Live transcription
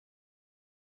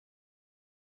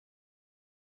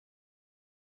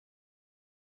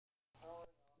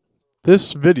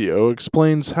This video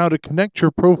explains how to connect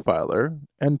your profiler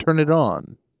and turn it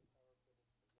on.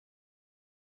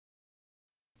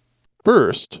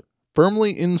 First,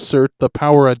 firmly insert the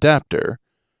power adapter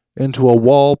into a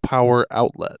wall power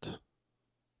outlet.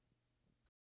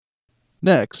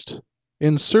 Next,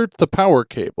 insert the power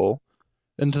cable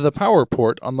into the power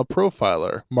port on the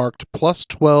profiler marked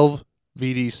 +12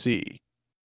 VDC.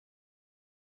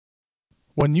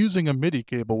 When using a MIDI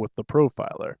cable with the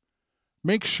profiler,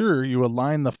 make sure you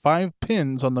align the 5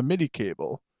 pins on the MIDI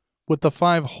cable with the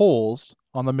 5 holes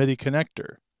on the MIDI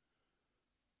connector.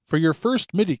 For your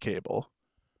first MIDI cable,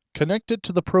 connect it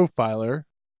to the profiler.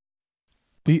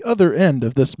 The other end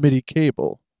of this MIDI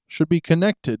cable should be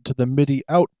connected to the MIDI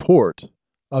out port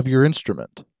of your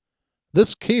instrument.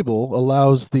 This cable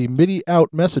allows the MIDI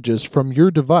out messages from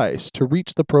your device to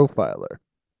reach the profiler.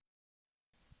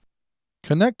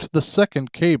 Connect the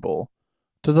second cable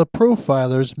to the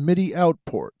profiler's MIDI out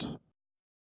port.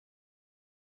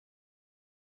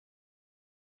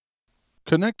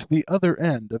 Connect the other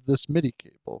end of this MIDI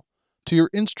cable to your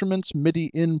instrument's MIDI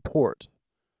in port.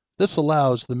 This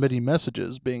allows the MIDI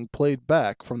messages being played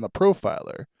back from the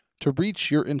profiler to reach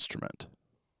your instrument.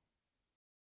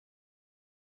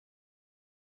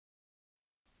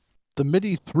 The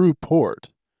MIDI through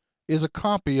port is a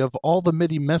copy of all the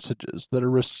MIDI messages that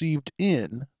are received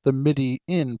in the MIDI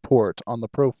in port on the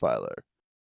profiler.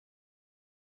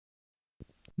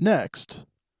 Next,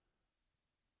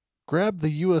 grab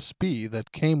the USB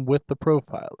that came with the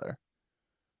profiler,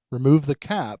 remove the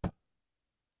cap,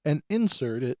 and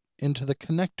insert it into the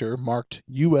connector marked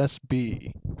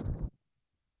USB.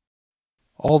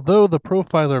 Although the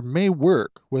profiler may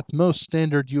work with most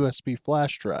standard USB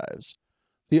flash drives,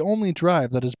 the only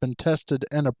drive that has been tested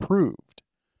and approved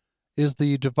is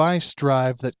the device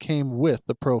drive that came with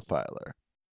the profiler.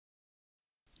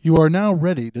 You are now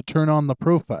ready to turn on the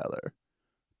profiler.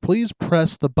 Please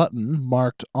press the button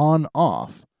marked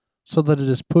On/Off so that it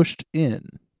is pushed in.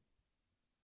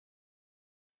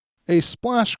 A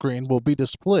splash screen will be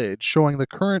displayed showing the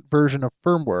current version of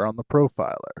firmware on the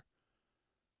profiler.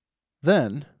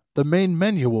 Then, the main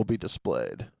menu will be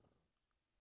displayed.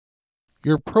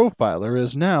 Your profiler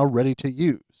is now ready to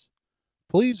use.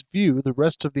 Please view the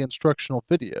rest of the instructional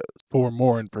videos for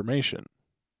more information.